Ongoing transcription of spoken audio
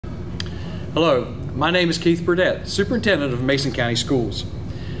Hello, my name is Keith Burdette, Superintendent of Mason County Schools.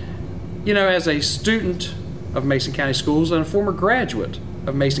 You know, as a student of Mason County Schools and a former graduate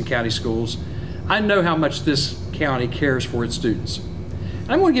of Mason County Schools, I know how much this county cares for its students. And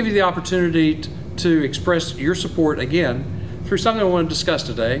I'm going to give you the opportunity to express your support again through something I want to discuss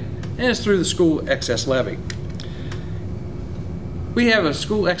today, and it's through the school excess levy. We have a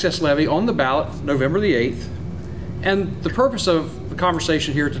school excess levy on the ballot November the 8th, and the purpose of the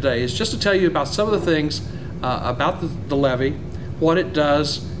conversation here today is just to tell you about some of the things about the levy, what it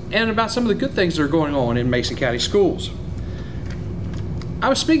does, and about some of the good things that are going on in Mason County Schools. I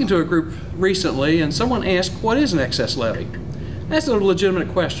was speaking to a group recently and someone asked, what is an excess levy? That's a legitimate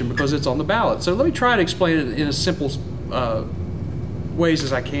question because it's on the ballot. So let me try to explain it in as simple ways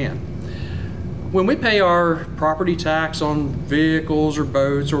as I can. When we pay our property tax on vehicles or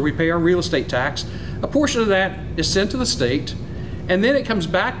boats, or we pay our real estate tax, a portion of that is sent to the state, and then it comes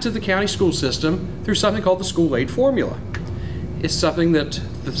back to the county school system through something called the school aid formula. It's something that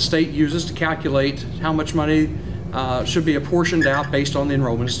the state uses to calculate how much money should be apportioned out based on the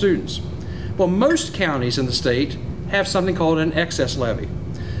enrollment of students. Well, most counties in the state have something called an excess levy.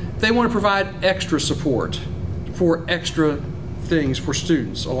 They want to provide extra support for extra things for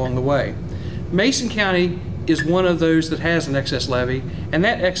students along the way. Mason County is one of those that has an excess levy, and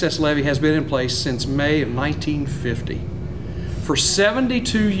that excess levy has been in place since May of 1950. For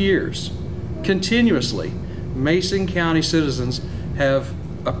 72 years, continuously, Mason County citizens have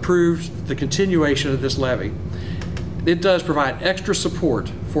approved the continuation of this levy. It does provide extra support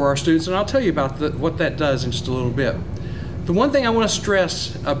for our students, and I'll tell you about what that does in just a little bit. The one thing I want to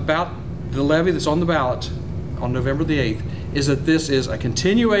stress about the levy that's on the ballot on November the 8th is that this is a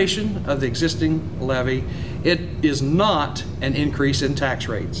continuation of the existing levy. It is not an increase in tax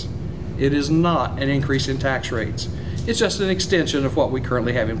rates. It is not an increase in tax rates. It's just an extension of what we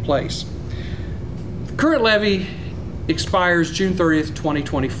currently have in place. The current levy expires June 30th,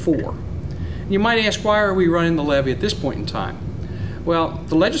 2024. You might ask, why are we running the levy at this point in time? Well,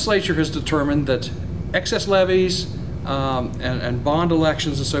 the legislature has determined that excess levies and bond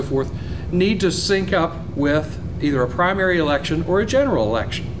elections and so forth need to sync up with either a primary election or a general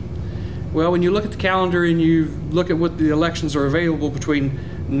election. Well, when you look at the calendar and you look at what the elections are available between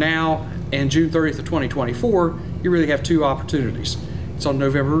now and June 30th of 2024, you really have two opportunities. It's on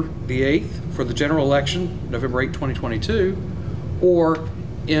November the 8th for the general election, November 8, 2022, or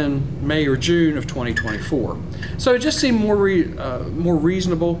in May or June of 2024. So it just seemed more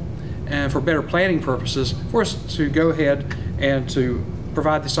reasonable and for better planning purposes for us to go ahead and to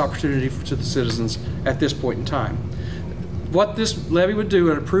provide this opportunity to the citizens at this point in time. What this levy would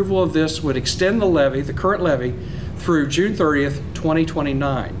do, an approval of this would extend the levy, the current levy, through June 30th,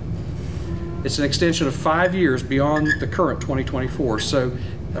 2029. It's an extension of 5 years beyond the current 2024. So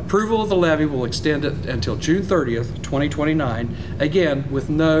approval of the levy will extend it until June 30th, 2029, again with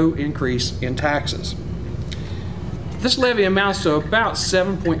no increase in taxes. This levy amounts to about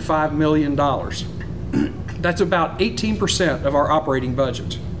 $7.5 million. That's about 18% of our operating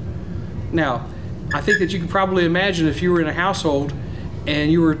budget. Now, I think that you could probably imagine if you were in a household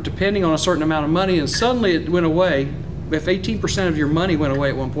and you were depending on a certain amount of money and suddenly it went away, if 18% of your money went away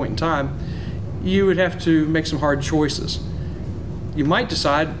at one point in time, you would have to make some hard choices. You might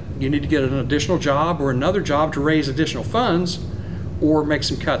decide you need to get an additional job or another job to raise additional funds, or make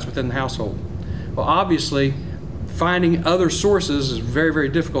some cuts within the household. Well, obviously, finding other sources is very, very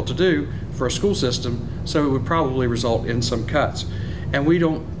difficult to do for a school system, so it would probably result in some cuts. And we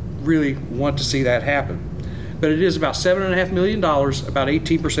don't really want to see that happen. But it is about $7.5 million, about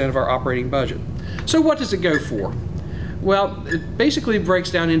 18% of our operating budget. So what does it go for? Well, it basically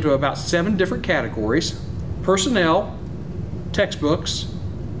breaks down into about 7 different categories: personnel, textbooks,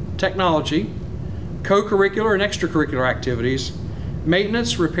 technology, co-curricular and extracurricular activities,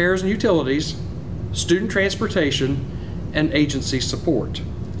 maintenance, repairs and utilities, student transportation, and agency support.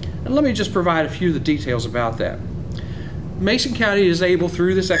 And let me just provide a few of the details about that. Mason County is able,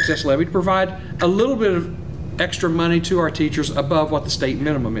 through this excess levy, to provide a little bit of extra money to our teachers above what the state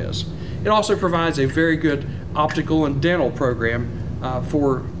minimum is. It also provides a very good optical and dental program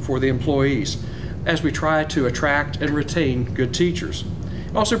for the employees as we try to attract and retain good teachers.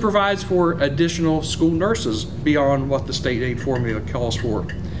 It also provides for additional school nurses beyond what the state aid formula calls for.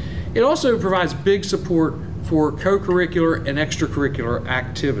 It also provides big support for co-curricular and extracurricular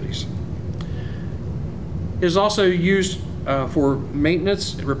activities. It is also used for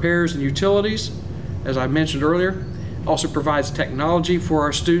maintenance, repairs, and utilities, as I mentioned earlier. Also provides technology for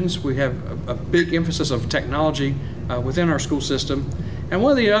our students. We have a big emphasis of technology within our school system. And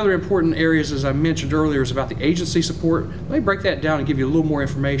one of the other important areas, as I mentioned earlier, is about the agency support. Let me break that down and give you a little more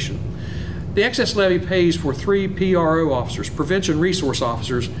information. The excess levy pays for 3 PRO officers, prevention resource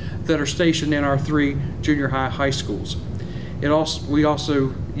officers, that are stationed in our 3 junior high schools. We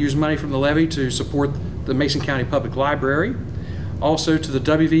also use money from the levy to support the Mason County Public Library, also to the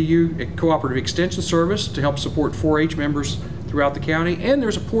WVU Cooperative Extension Service to help support 4-H members throughout the county, and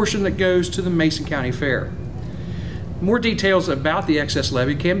there's a portion that goes to the Mason County Fair. More details about the excess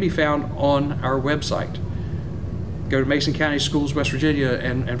levy can be found on our website. Go to Mason County Schools, West Virginia,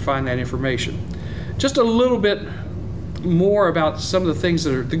 and find that information. Just a little bit more about some of the things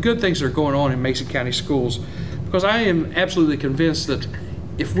that are the good things that are going on in Mason County schools, because I am absolutely convinced that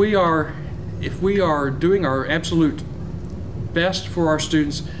if we are doing our absolute best for our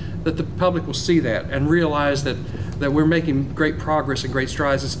students, that the public will see that and realize that we're making great progress and great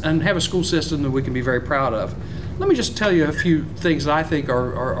strides and have a school system that we can be very proud of. Let me just tell you a few things that I think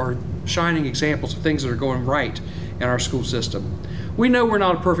are shining examples of things that are going right in our school system. We know we're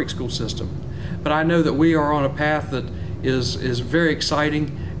not a perfect school system, but I know that we are on a path that is very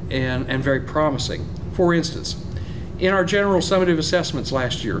exciting and very promising. For instance, in our general summative assessments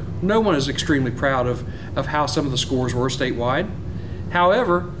last year, no one is extremely proud of how some of the scores were statewide.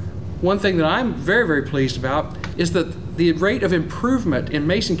 However, one thing that I'm very, very pleased about is that the rate of improvement in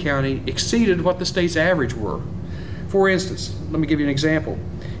Mason County exceeded what the state's average were. For instance, let me give you an example.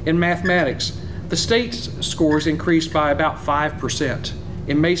 In mathematics, the state's scores increased by about 5%.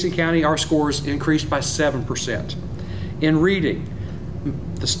 In Mason County, our scores increased by 7%. In reading,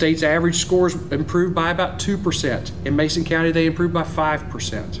 the state's average scores improved by about 2%. In Mason County, they improved by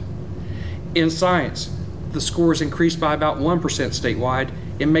 5%. In science, the scores increased by about 1% statewide.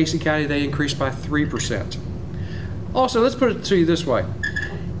 In Mason County, they increased by 3%. Also, let's put it to you this way.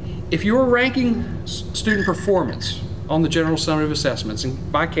 If you're ranking student performance on the general summative assessments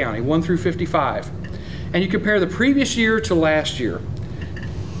by county, 1 through 55, and you compare the previous year to last year,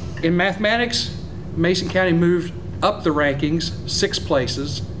 in mathematics, Mason County moved up the rankings 6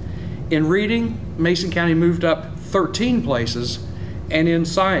 places. In reading, Mason County moved up 13 places. And in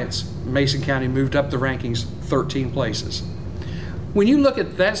science, Mason County moved up the rankings 13 places. When you look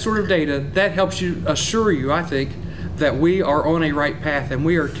at that sort of data, that helps you assure you, I think, that we are on a right path and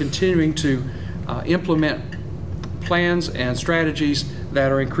we are continuing to implement plans and strategies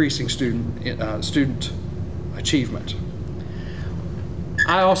that are increasing student achievement.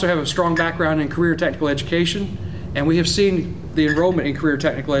 I also have a strong background in career technical education, and we have seen the enrollment in career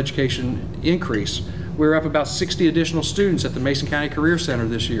technical education increase. We're up about 60 additional students at the Mason County Career Center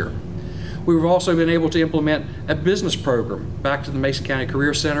this year. We've also been able to implement a business program back to the Mason County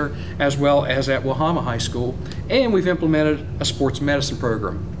Career Center as well as at Wahama High School, and we've implemented a sports medicine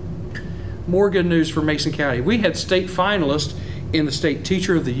program. More good news for Mason County. We had state finalists in the State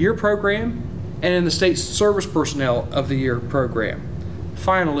Teacher of the Year program and in the State Service Personnel of the Year program.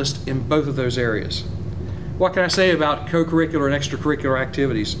 Finalists in both of those areas. What can I say about co-curricular and extracurricular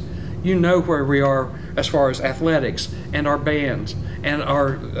activities? You know where we are as far as athletics and our bands and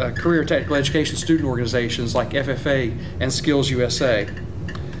our career technical education student organizations like FFA and Skills USA.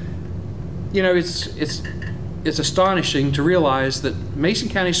 You know, it's astonishing to realize that Mason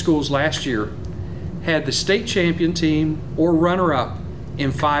County Schools last year had the state champion team or runner-up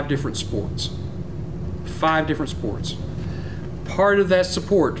in 5 different sports. 5 different sports. Part of that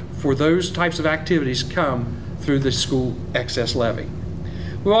support for those types of activities come through the school excess levy.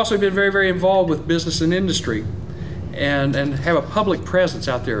 We've also been very, very involved with business and industry and have a public presence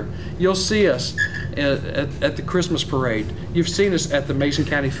out there. You'll see us at the Christmas parade. You've seen us at the Mason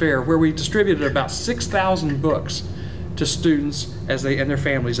County Fair, where we distributed about 6,000 books to students and their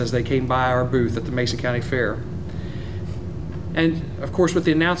families as they came by our booth at the Mason County Fair. And of course, with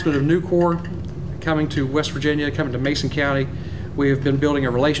the announcement of Nucor coming to West Virginia, coming to Mason County, we have been building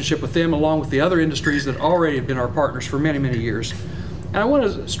a relationship with them along with the other industries that already have been our partners for many, many years. And I want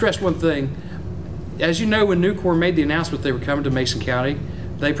to stress one thing. As you know, when Nucor made the announcement they were coming to Mason County,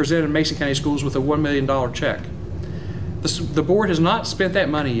 they presented Mason County Schools with a $1 million check. The board has not spent that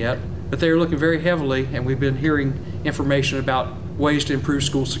money yet, but they are looking very heavily, and we've been hearing information about ways to improve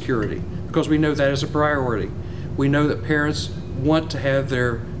school security, because we know that is a priority. We know that parents want to have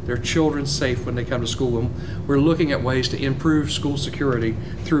their children safe when they come to school, and we're looking at ways to improve school security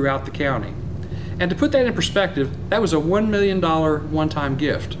throughout the county. And to put that in perspective, that was a $1 million one-time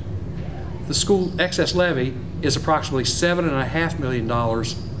gift. The school excess levy is approximately $7.5 million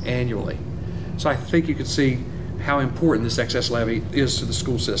annually. So I think you can see how important this excess levy is to the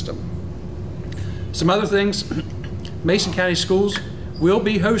school system. Some other things, Mason County Schools will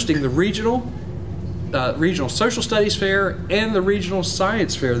be hosting the regional social studies fair and the regional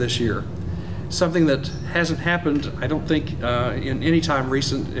science fair this year. Something that hasn't happened, I don't think, in any time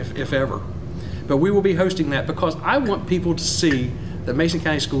recent, if ever. But we will be hosting that because I want people to see that Mason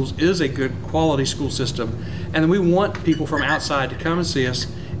County Schools is a good quality school system, and we want people from outside to come and see us,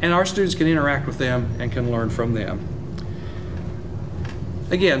 and our students can interact with them and can learn from them.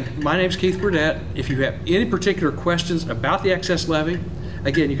 Again, my name is Keith Burdette. If you have any particular questions about the excess levy,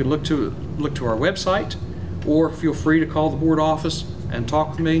 again, you can look to our website, or feel free to call the board office and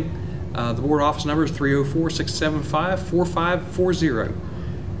talk with me. The board office number is 304-675-4540.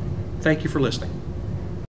 Thank you for listening.